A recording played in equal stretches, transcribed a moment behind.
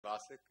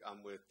Kovacic.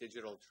 I'm with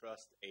Digital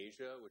Trust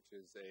Asia, which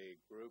is a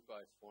group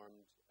I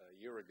formed a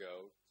year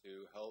ago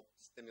to help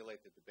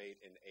stimulate the debate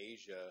in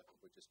Asia,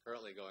 which is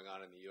currently going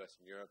on in the US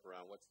and Europe,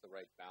 around what's the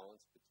right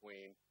balance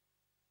between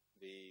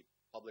the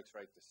public's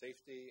right to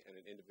safety and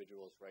an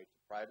individual's right to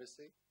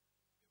privacy.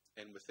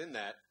 And within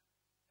that,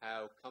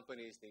 how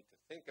companies need to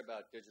think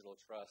about digital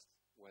trust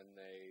when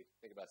they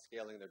think about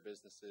scaling their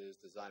businesses,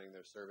 designing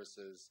their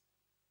services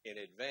in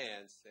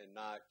advance, and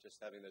not just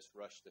having this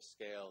rush to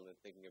scale and then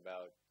thinking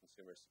about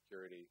consumer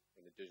security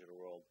in the digital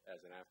world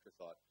as an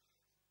afterthought.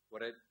 What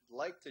I'd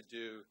like to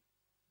do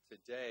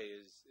today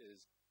is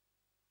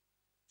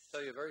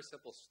tell you a very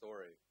simple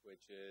story,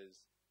 which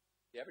is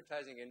the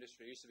advertising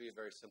industry used to be a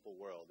very simple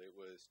world. It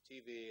was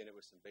TV and it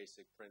was some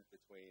basic print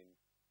between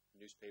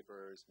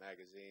newspapers,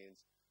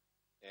 magazines,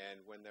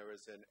 and when there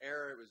was an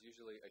error, it was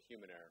usually a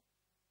human error.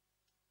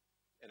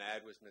 An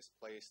ad was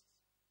misplaced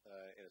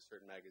in a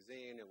certain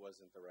magazine, it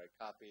wasn't the right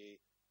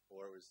copy,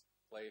 or it was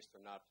placed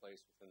or not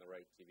placed within the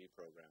right TV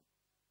program.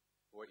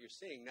 What you're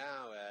seeing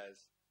now as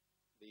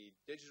the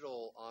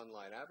digital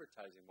online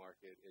advertising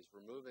market is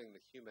removing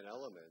the human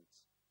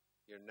elements,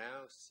 you're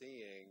now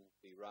seeing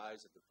the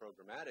rise of the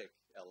programmatic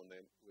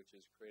element, which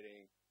is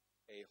creating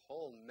a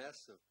whole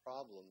mess of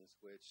problems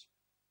which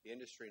the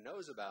industry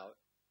knows about,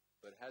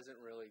 but hasn't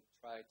really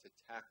tried to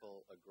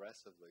tackle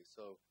aggressively.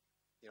 So,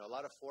 you know, a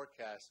lot of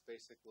forecasts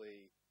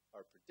basically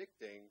are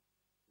predicting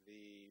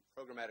the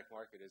programmatic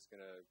market is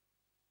going to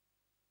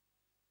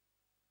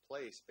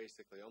place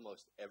basically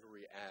almost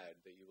every ad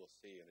that you will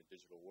see in a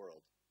digital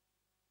world.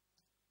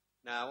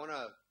 Now, I want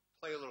to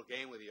play a little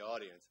game with the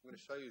audience. I'm going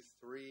to show you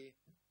 3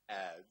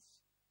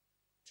 ads,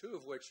 2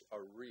 of which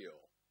are real.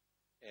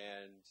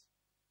 And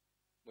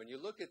when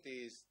you look at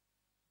these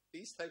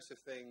types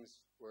of things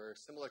were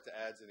similar to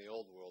ads in the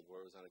old world,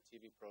 where it was on a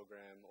TV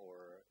program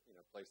or, you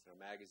know, placed in a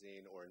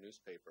magazine or a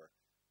newspaper.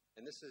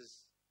 And this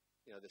is,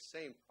 you know, the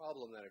same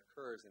problem that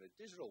occurs in a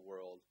digital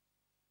world,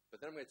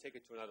 but then I'm going to take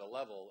it to another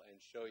level and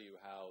show you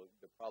how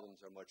the problems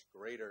are much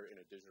greater in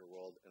a digital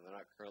world and they're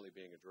not currently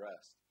being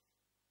addressed.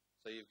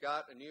 So you've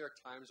got a New York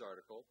Times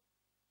article,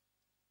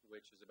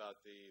 which is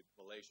about the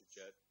Malaysia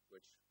jet,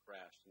 which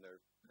crashed, and they're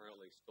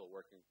currently still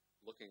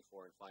looking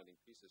for and finding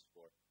pieces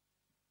for.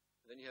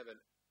 And then you have an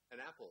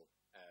Apple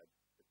ad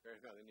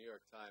appearing on the New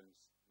York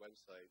Times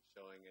website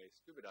showing a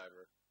scuba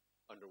diver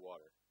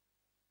underwater.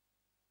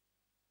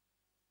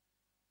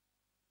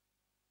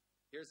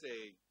 Here's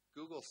a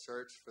Google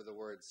search for the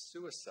word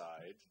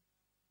suicide,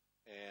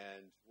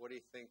 and what do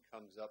you think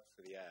comes up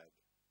for the ad?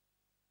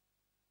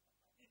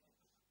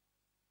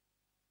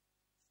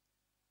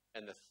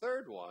 And the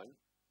third one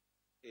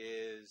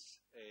is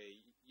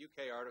a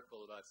UK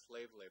article about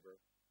slave labor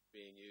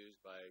being used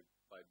by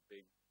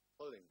big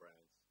clothing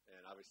brands.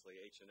 And obviously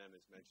H&M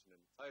is mentioned in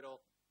the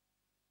title,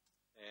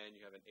 and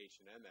you have an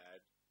H&M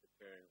ad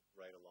appearing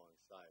right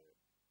alongside it.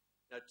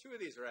 Now, 2 of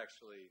these are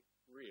actually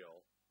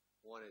real.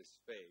 1 is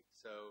fake.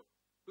 So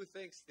who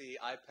thinks the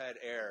iPad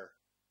Air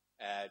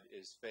ad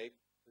is fake?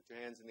 Put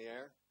your hands in the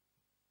air.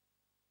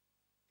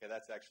 Okay,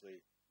 that's actually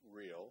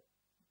real.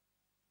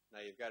 Now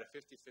you've got a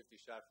 50-50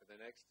 shot for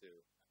the next 2.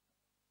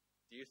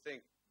 Do you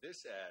think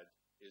this ad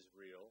is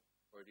real,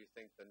 or do you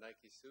think the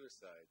Nike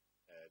suicide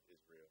ad is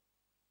real?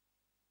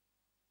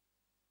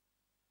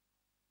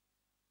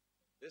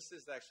 This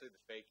is actually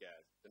the fake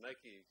ad. The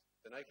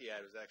Nike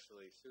ad was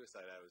actually,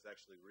 suicide ad was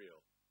actually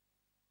real.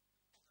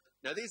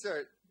 Now these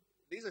are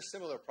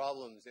similar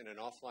problems in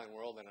an offline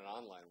world and an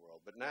online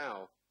world. But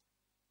now,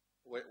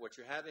 what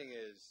you're having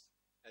is,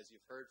 as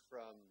you've heard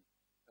from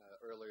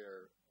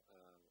earlier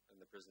in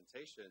the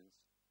presentations,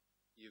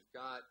 you've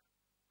got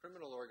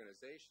criminal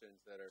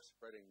organizations that are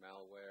spreading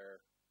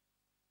malware,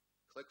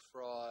 click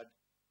fraud,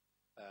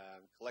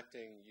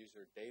 collecting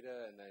user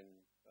data, and then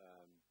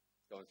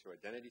going through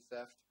identity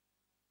theft.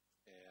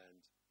 And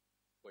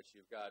what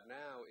you've got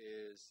now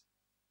is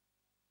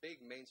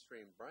big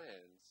mainstream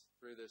brands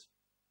through this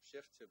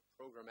shift to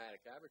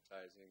programmatic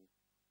advertising,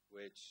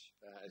 which,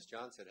 as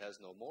John said, has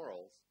no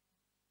morals.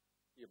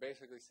 You're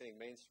basically seeing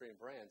mainstream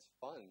brands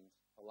fund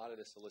a lot of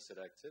this illicit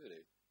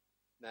activity.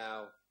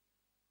 Now,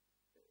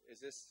 is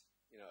this,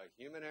 you know, a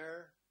human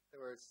error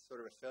where it's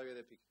sort of a failure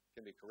that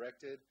can be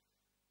corrected?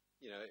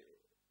 You know,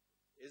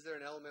 is there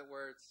an element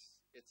where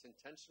it's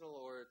intentional,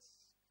 or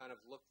it's kind of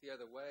looked the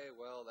other way?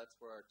 Well, that's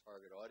where our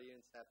target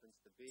audience happens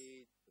to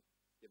be,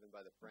 given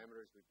by the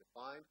parameters we've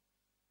defined.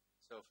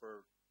 So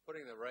for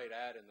putting the right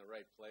ad in the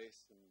right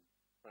place in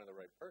front of the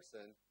right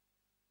person,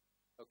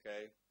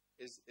 okay,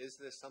 is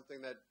this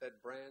something that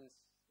brands,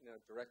 you know,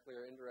 directly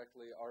or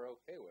indirectly are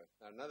okay with?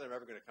 Now, none of them are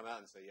ever going to come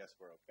out and say, yes,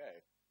 we're okay.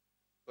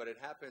 But it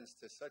happens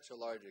to such a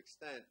large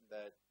extent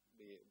that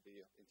the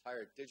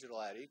entire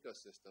digital ad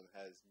ecosystem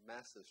has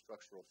massive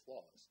structural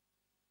flaws.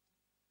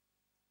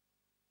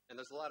 And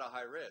there's a lot of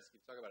high risk.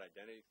 You talk about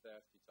identity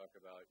theft. You talk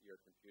about your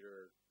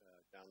computer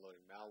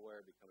downloading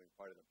malware, becoming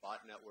part of the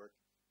bot network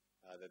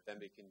that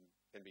then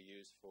can be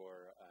used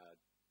for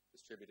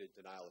distributed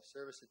denial of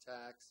service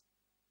attacks,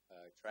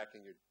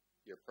 tracking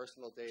your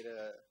personal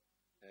data,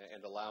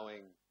 and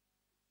allowing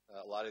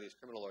a lot of these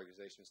criminal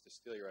organizations to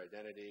steal your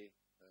identity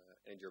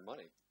and your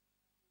money.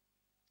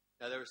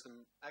 Now, there was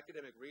some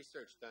academic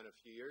research done a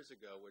few years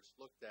ago which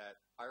looked at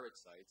pirate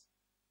sites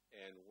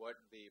and what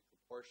the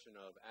proportion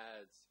of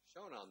ads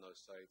shown on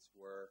those sites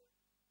were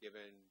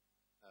given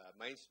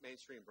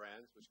mainstream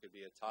brands, which could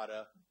be a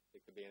Tata,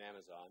 it could be an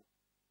Amazon,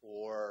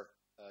 or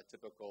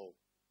typical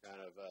kind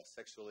of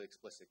sexually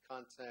explicit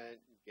content,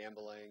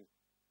 gambling,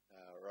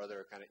 or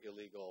other kind of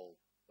illegal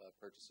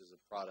purchases of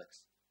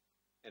products.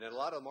 And in a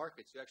lot of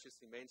markets, you actually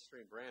see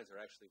mainstream brands are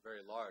actually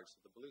very large. So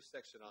the blue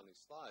section on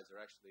these slides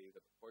are actually the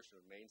proportion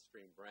of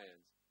mainstream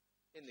brands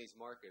in these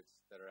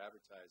markets that are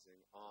advertising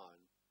on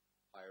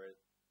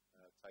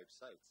pirate-type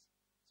sites.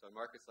 So in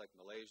markets like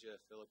Malaysia,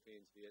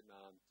 Philippines,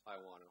 Vietnam,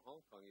 Taiwan, and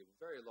Hong Kong, you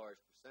have very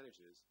large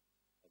percentages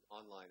of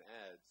online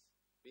ads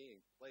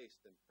being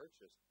placed and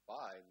purchased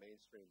by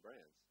mainstream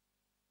brands.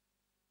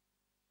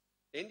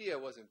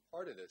 India wasn't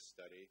part of this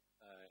study,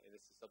 and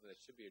this is something that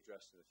should be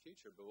addressed in the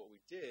future, but what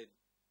we did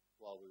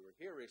while we were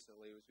here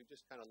recently was we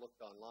just kind of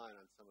looked online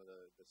on some of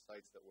the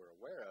sites that we're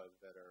aware of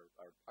that are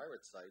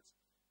pirate sites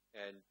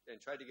and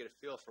tried to get a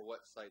feel for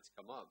what sites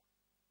come up.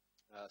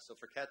 So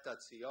for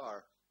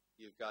cat.cr,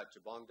 you've got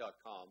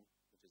jabong.com,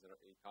 which is an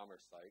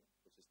e-commerce site,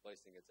 which is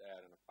placing its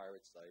ad on a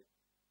pirate site.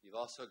 You've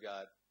also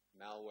got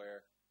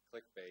malware,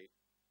 clickbait,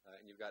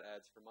 and you've got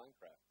ads for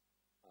Minecraft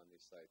on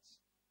these sites.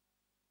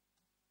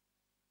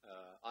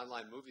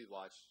 Online movie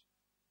watches.com,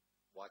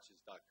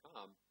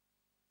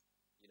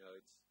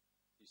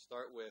 you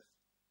start with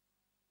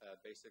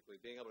basically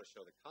being able to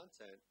show the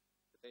content,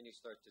 but then you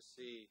start to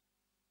see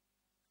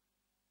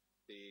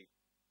the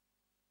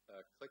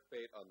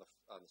clickbait on the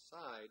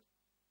side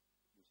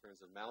in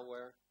terms of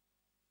malware,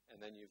 and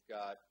then you've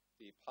got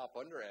the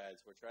pop-under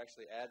ads, which are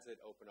actually ads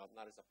that open up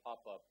not as a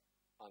pop-up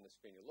on the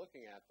screen you're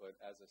looking at, but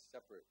as a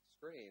separate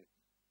screen.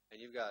 And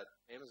you've got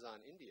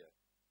Amazon India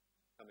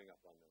coming up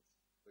on this,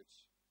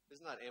 which this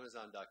is not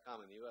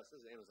Amazon.com in the U.S.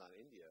 This is Amazon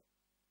India.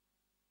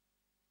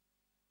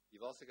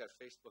 You've also got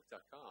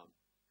Facebook.com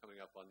coming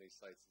up on these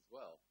sites as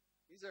well.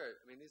 These are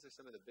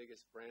some of the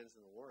biggest brands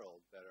in the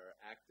world that are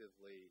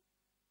actively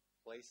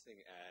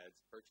placing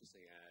ads,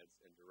 purchasing ads,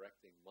 and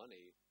directing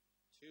money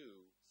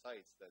to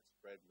sites that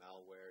spread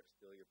malware,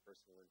 steal your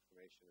personal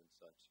information, and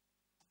such.